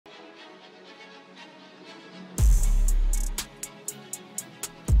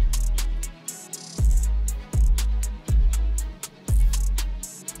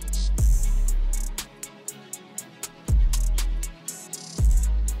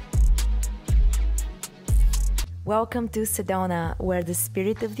Welcome to Sedona, where the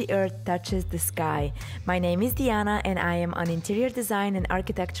spirit of the earth touches the sky. My name is Diana and I am an interior design and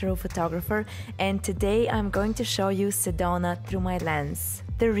architectural photographer, and today I'm going to show you Sedona through my lens.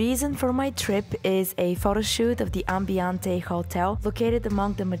 The reason for my trip is a photo shoot of the Ambiente hotel located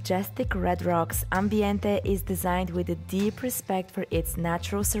among the majestic red rocks. Ambiente is designed with a deep respect for its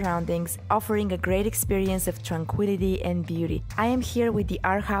natural surroundings, offering a great experience of tranquility and beauty. I am here with the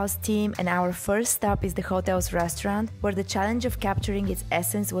Arhaus team, and our first stop is the hotel's restaurant, where the challenge of capturing its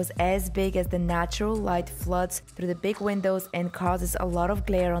essence was as big as the natural light floods through the big windows and causes a lot of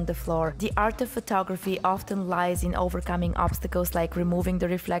glare on the floor. The art of photography often lies in overcoming obstacles like removing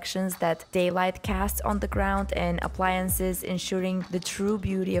the reflections that daylight casts on the ground and appliances, ensuring the true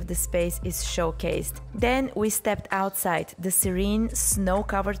beauty of the space is showcased. Then we stepped outside. The serene,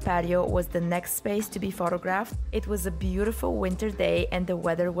 snow-covered patio was the next space to be photographed. It was a beautiful winter day and the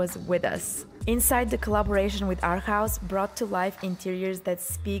weather was with us. Inside, the collaboration with Arhaus brought to life interiors that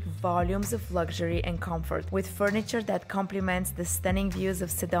speak volumes of luxury and comfort, with furniture that complements the stunning views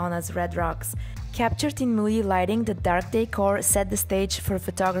of Sedona's red rocks. Captured in moody lighting, the dark decor set the stage for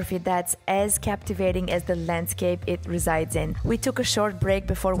photography that's as captivating as the landscape it resides in. We took a short break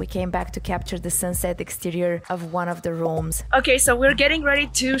before we came back to capture the sunset exterior of one of the rooms. Okay, so we're getting ready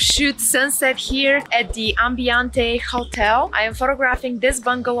to shoot sunset here at the Ambiente Hotel. I am photographing this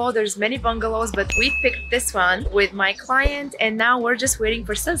bungalow. There's many bungalows, but we picked this one with my client, and now we're just waiting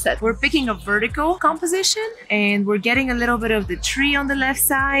for sunset. We're picking a vertical composition, and we're getting a little bit of the tree on the left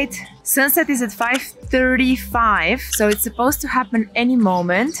side. Sunset is at 5:35, so it's supposed to happen any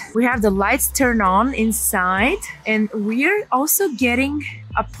moment. We have the lights turned on inside, and we're also getting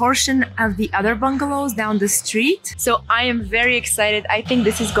a portion of the other bungalows down the street. So I am very excited. I think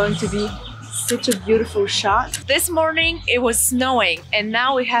this is going to be such a beautiful shot. This morning it was snowing, and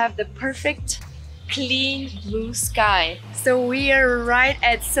now we have the perfect clean blue sky. So we are right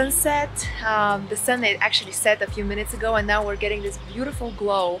at sunset. The sun had actually set a few minutes ago, and now we're getting this beautiful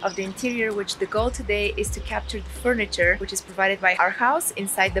glow of the interior, which the goal today is to capture the furniture which is provided by Arhaus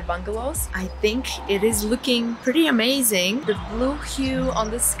inside the bungalows. I think it is looking pretty amazing. The blue hue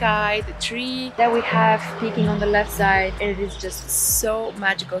on the sky, the tree that we have peeking on the left side, it is just so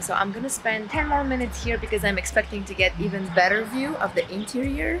magical. So I'm gonna spend 10 more minutes here because I'm expecting to get even better view of the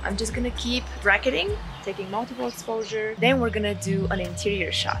interior. I'm just gonna keep bracketing, taking multiple exposure, then we're gonna do an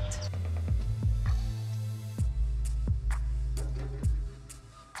interior shot.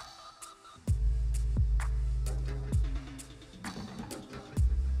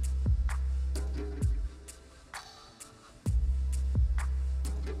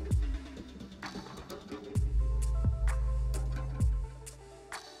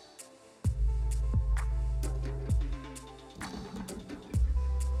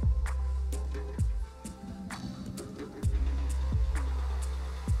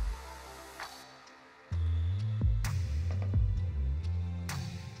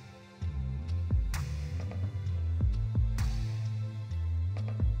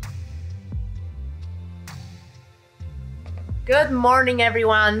 Good morning,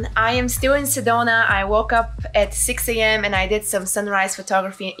 everyone. I am still in Sedona. I woke up at 6 a.m. and I did some sunrise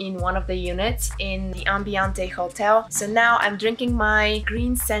photography in one of the units in the Ambiente Hotel. So now I'm drinking my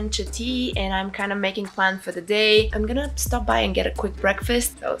green sencha tea and I'm kind of making plans for the day. I'm gonna stop by and get a quick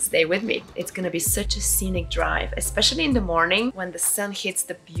breakfast, so stay with me. It's gonna be such a scenic drive, especially in the morning when the sun hits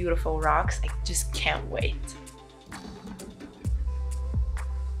the beautiful rocks. I just can't wait.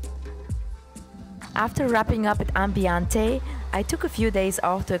 After wrapping up at Ambiente, I took a few days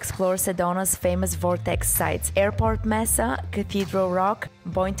off to explore Sedona's famous vortex sites, Airport Mesa, Cathedral Rock,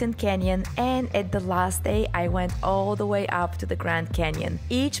 Boynton Canyon, and at the last day I went all the way up to the Grand Canyon.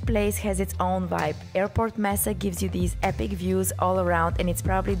 Each place has its own vibe. Airport Mesa gives you these epic views all around, and it's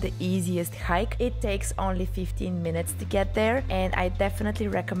probably the easiest hike. It takes only 15 minutes to get there, and I definitely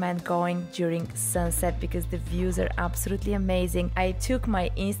recommend going during sunset because the views are absolutely amazing. I took my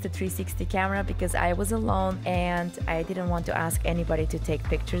Insta360 camera because I was alone and I didn't want to ask anybody to take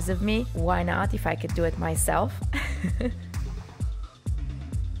pictures of me. Why not if I could do it myself?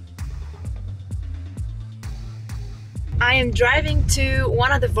 I am driving to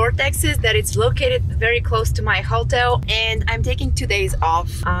one of the vortexes that is located very close to my hotel, and I'm taking 2 days off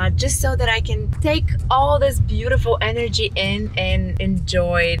just so that I can take all this beautiful energy in and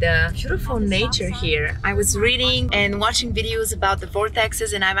enjoy the beautiful nature here. I was reading and watching videos about the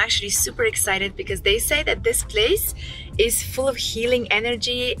vortexes, and I'm actually super excited because they say that this place is full of healing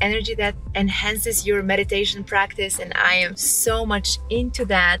energy that enhances your meditation practice, and I am so much into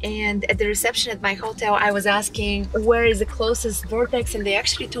that. And at the reception at my hotel I was asking, where is the closest vortex, and they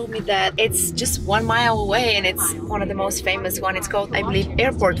actually told me that it's just 1 mile away and it's one of the most famous one. It's called, I believe,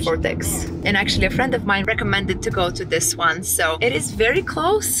 Airport Vortex. And actually a friend of mine recommended to go to this one, so it is very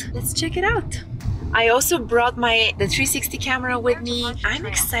close. Let's check it out. I also brought the 360 camera with me. I'm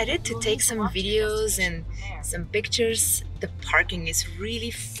excited to take some videos and some pictures. The parking is really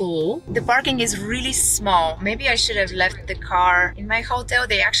full. The parking is really small. Maybe I should have left the car in my hotel.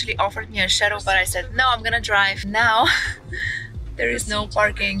 They actually offered me a shuttle, but I said, no, I'm gonna drive. Now, there is no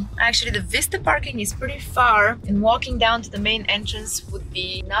parking. Actually, the Vista parking is pretty far, and walking down to the main entrance would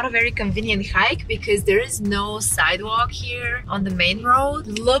be not a very convenient hike because there is no sidewalk here on the main road.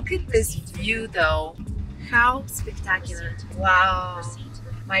 Look at this view though. How spectacular. Wow.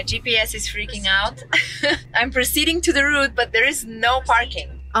 My GPS is freaking out. I'm proceeding to the route, but there is no parking.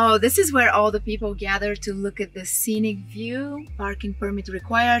 Oh, this is where all the people gather to look at the scenic view. Parking permit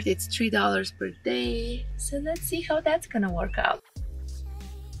required. It's $3 per day. So let's see how that's gonna work out.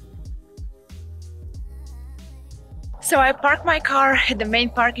 So I parked my car at the main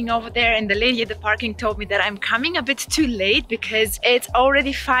parking over there, and the lady at the parking told me that I'm coming a bit too late because it's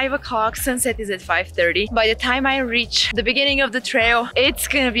already 5 o'clock, sunset is at 5:30. By the time I reach the beginning of the trail, it's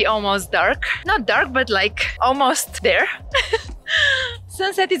gonna be almost dark. Not dark, but like almost there.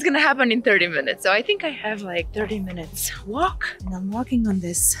 Sunset is gonna happen in 30 minutes, so I think I have like 30 minutes walk. And I'm walking on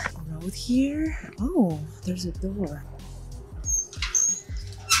this road here. Oh, there's a door.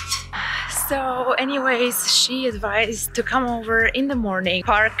 So anyways, she advised to come over in the morning,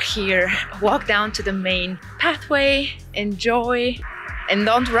 park here, walk down to the main pathway, enjoy, and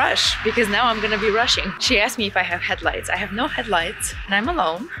don't rush, because now I'm gonna be rushing. She asked me if I have headlights. I have no headlights and I'm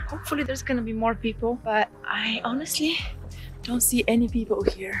alone. Hopefully there's gonna be more people, but I honestly don't see any people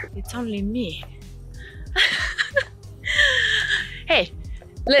here. It's only me. Hey,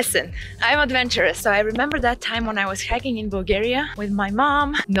 listen, I'm adventurous, so I remember that time when I was hiking in Bulgaria with my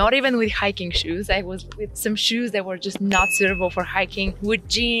mom, not even with hiking shoes. I was with some shoes that were just not suitable for hiking, with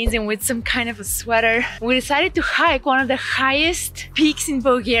jeans and with some kind of a sweater. We decided to hike one of the highest peaks in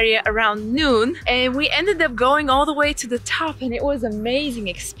Bulgaria around noon, and we ended up going all the way to the top, and it was an amazing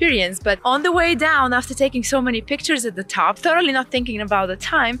experience. But on the way down, after taking so many pictures at the top, totally not thinking about the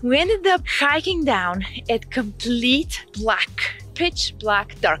time, we ended up hiking down at complete pitch black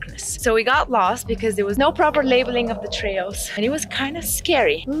darkness. So we got lost because there was no proper labeling of the trails, and it was kind of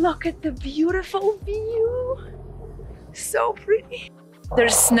scary. Look at the beautiful view. So pretty.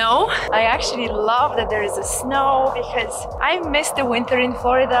 There's snow. I actually love that there is a snow because I miss the winter in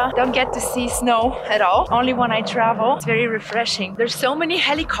Florida. Don't get to see snow at all. Only when I travel. It's very refreshing. There's so many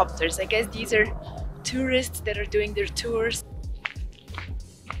helicopters. I guess these are tourists that are doing their tours.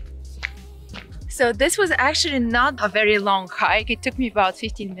 So this was actually not a very long hike. It took me about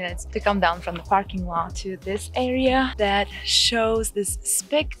 15 minutes to come down from the parking lot to this area that shows this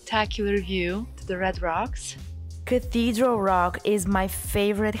spectacular view to the red rocks. Cathedral Rock is my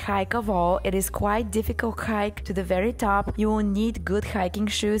favorite hike of all. It is quite difficult hike to the very top. You will need good hiking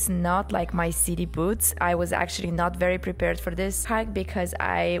shoes, not like my city boots. I was actually not very prepared for this hike because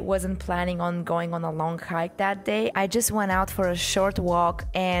I wasn't planning on going on a long hike that day. I just went out for a short walk,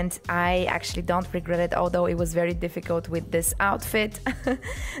 and I actually don't regret it, although it was very difficult with this outfit.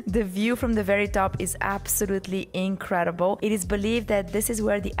 The view from the very top is absolutely incredible. It is believed that this is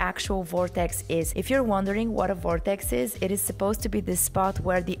where the actual vortex is. If you're wondering what a vortex is, it is supposed to be the spot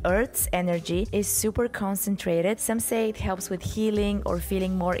where the Earth's energy is super concentrated. Some say it helps with healing or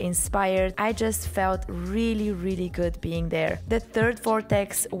feeling more inspired. I just felt really good being there. The third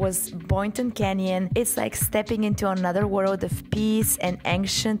vortex was Boynton Canyon. It's like stepping into another world of peace and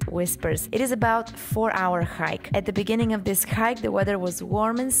ancient whispers. It is about a 4-hour hike. At the beginning of this hike, the weather was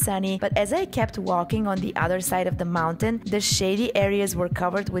warm and sunny, but as I kept walking on the other side of the mountain, the shady areas were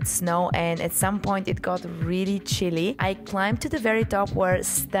covered with snow, and at some point it got really chilly. I climbed to the very top where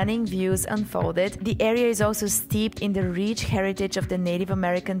stunning views unfolded. The area is also steeped in the rich heritage of the Native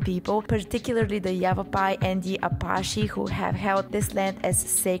American people, particularly the Yavapai and the Apache, who have held this land as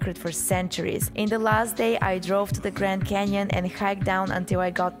sacred for centuries. In the last day, I drove to the Grand Canyon and hiked down until I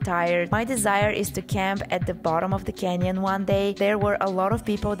got tired. My desire is to camp at the bottom of the canyon one day. There were a lot of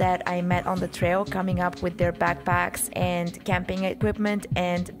people that I met on the trail coming up with their backpacks and camping equipment,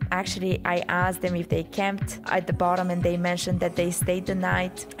 and actually I asked them if they camped. at the bottom and they mentioned that they stayed the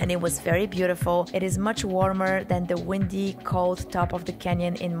night and it was very beautiful. It is much warmer than the windy, cold top of the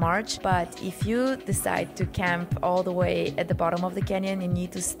canyon in March, but if you decide to camp all the way at the bottom of the canyon, you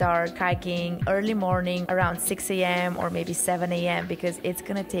need to start hiking early morning around 6 a.m. or maybe 7 a.m. because it's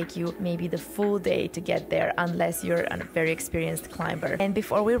gonna take you maybe the full day to get there unless you're a very experienced climber. And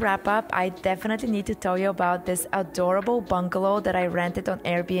before we wrap up, I definitely need to tell you about this adorable bungalow that I rented on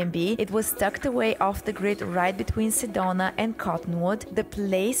Airbnb. It was tucked away off the grid right between Sedona and Cottonwood. The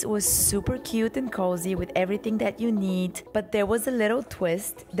place was super cute and cozy with everything that you need, but there was a little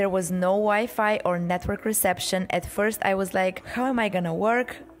twist. There was no Wi-Fi or network reception. At first I was like, how am I gonna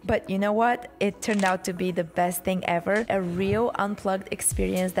work? But you know what? It turned out to be the best thing ever. A real unplugged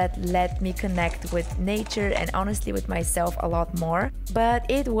experience that let me connect with nature and honestly with myself a lot more. But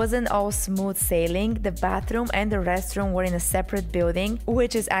it wasn't all smooth sailing. The bathroom and the restroom were in a separate building,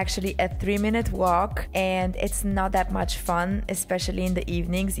 which is actually a 3-minute walk, and it's not that much fun, especially in the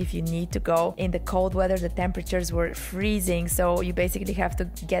evenings if you need to go. In the cold weather, the temperatures were freezing, so you basically have to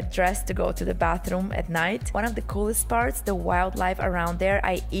get dressed to go to the bathroom at night. One of the coolest parts, the wildlife around there.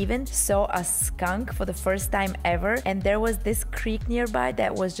 I even saw a skunk for the first time ever, and there was this creek nearby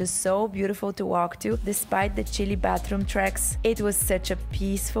that was just so beautiful to walk to. Despite the chilly bathroom treks, it was such a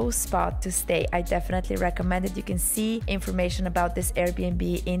peaceful spot to stay. I definitely recommend it. You can see information about this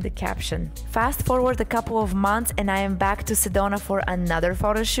Airbnb in the caption. Fast forward a couple of months and I am back to Sedona for another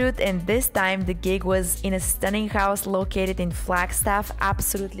photo shoot, and this time the gig was in a stunning house located in Flagstaff.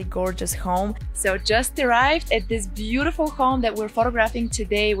 Absolutely gorgeous home. So just arrived at this beautiful home that we're photographing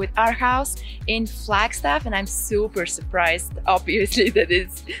today with Arhaus in Flagstaff, and I'm super surprised obviously that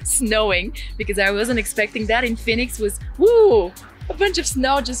it's snowing because I wasn't expecting that. In Phoenix was woo, a bunch of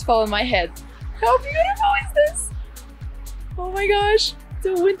snow just fell on my head. How beautiful is this? Oh my gosh, it's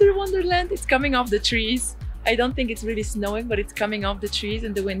a winter wonderland. It's coming off the trees. I don't think it's really snowing, but it's coming off the trees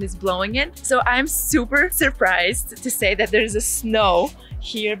and the wind is blowing it. So I'm super surprised to say that there's a snow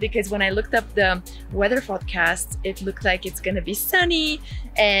here, because when I looked up the weather forecast, it looked like it's gonna be sunny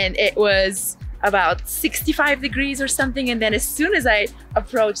and it was about 65 degrees or something, and then as soon as I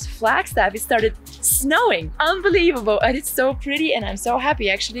approached Flagstaff, it started snowing. Unbelievable. And it's so pretty, and I'm so happy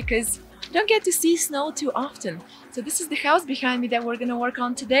actually because I don't get to see snow too often. So this is the house behind me that we're gonna work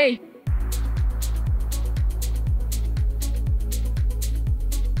on today.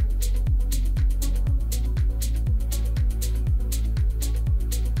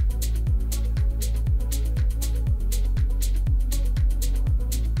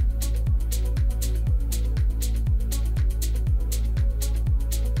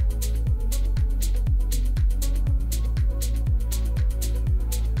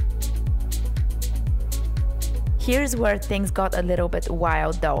 Here's where things got a little bit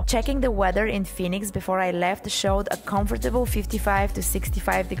wild though. Checking the weather in Phoenix before I left showed a comfortable 55 to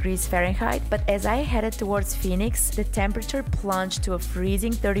 65 degrees Fahrenheit, but as I headed towards Phoenix, the temperature plunged to a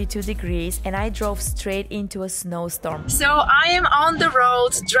freezing 32 degrees and I drove straight into a snowstorm. So I am on the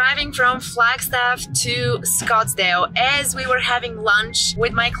road driving from Flagstaff to Scottsdale. As we were having lunch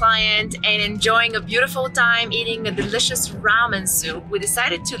with my client and enjoying a beautiful time eating a delicious ramen soup, we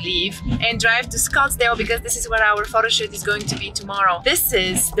decided to leave and drive to Scottsdale because this is where our photo shoot is going to be tomorrow. This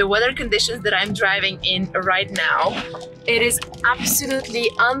is the weather conditions that I'm driving in right now. It is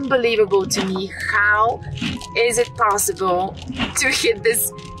absolutely unbelievable to me. How is it possible to hit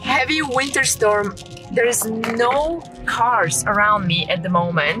this heavy winter storm? There is no cars around me at the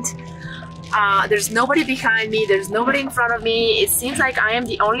moment. There's nobody behind me, there's nobody in front of me. It seems like I am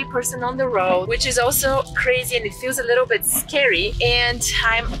the only person on the road, which is also crazy and it feels a little bit scary. And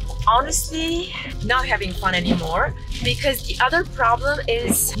I'm honestly not having fun anymore because the other problem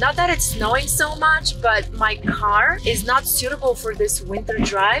is not that it's snowing so much, but my car is not suitable for this winter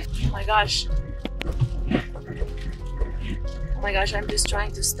drive. Oh my gosh. Oh my gosh, I'm just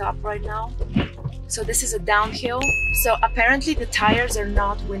trying to stop right now. So this is a downhill. So apparently the tires are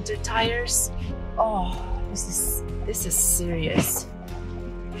not winter tires. Oh, this is serious.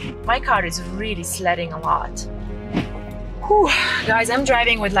 My car is really sledding a lot. Whew. Guys, I'm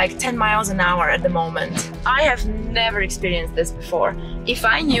driving with like 10 miles an hour at the moment. I have never experienced this before. If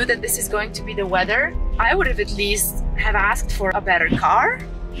I knew that this is going to be the weather, I would have at least have asked for a better car.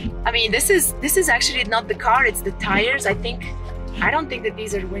 I mean, this is actually not the car, it's the tires. I don't think that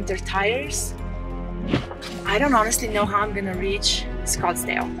these are winter tires. I don't honestly know how I'm gonna reach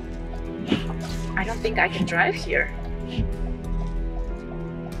Scottsdale. I don't think I can drive here.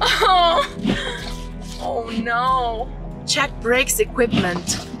 Oh no. Check brakes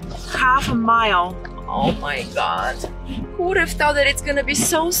equipment. Half a mile. Oh my god. Who would have thought that it's gonna be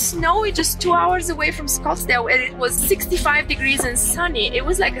so snowy just 2 hours away from Scottsdale, and it was 65 degrees and sunny. It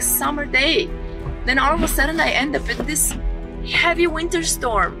was like a summer day. Then all of a sudden I end up in this heavy winter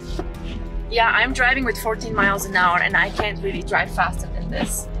storm. Yeah, I'm driving with 14 miles an hour and I can't really drive faster than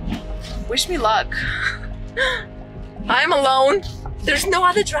this. Wish me luck. I'm alone. There's no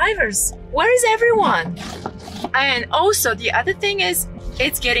other drivers. Where is everyone? And also the other thing is,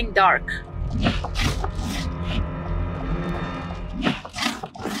 it's getting dark.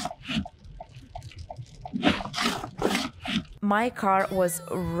 My car was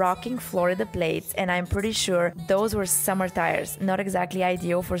rocking Florida plates, and I'm pretty sure those were summer tires, not exactly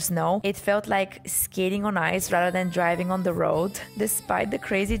ideal for snow. It felt like skating on ice rather than driving on the road. Despite the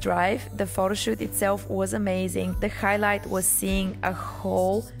crazy drive, the photo shoot itself was amazing. The highlight was seeing a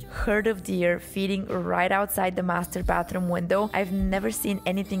whole herd of deer feeding right outside the master bathroom window. I've never seen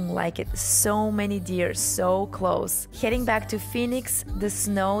anything like it. So many deer so close. Heading back to Phoenix, the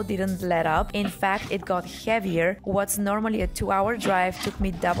snow didn't let up. In fact, it got heavier. What's normally a 2-hour drive took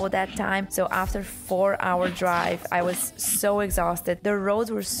me double that time. So after 4-hour drive, I was so exhausted. The roads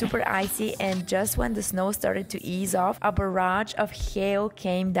were super icy, and just when the snow started to ease off, a barrage of hail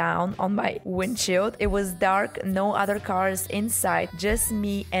came down on my windshield. It was dark, no other cars in sight, just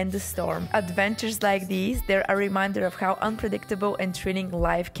me and the storm. Adventures like these, they're a reminder of how unpredictable and thrilling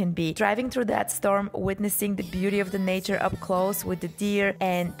life can be. Driving through that storm, witnessing the beauty of the nature up close with the deer,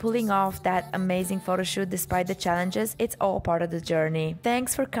 and pulling off that amazing photo shoot despite the challenges, it's all part of the journey.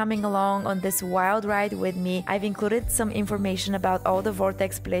 Thanks for coming along on this wild ride with me. I've included some information about all the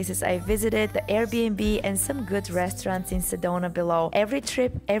vortex places I visited, the Airbnb, and some good restaurants in Sedona below. Every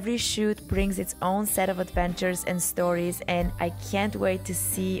trip, every shoot brings its own set of adventures and stories, and I can't wait to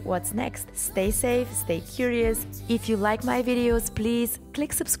see what's next. Stay safe, stay curious. If you like my videos, please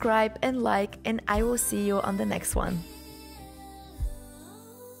click subscribe and like, and I will see you on the next one.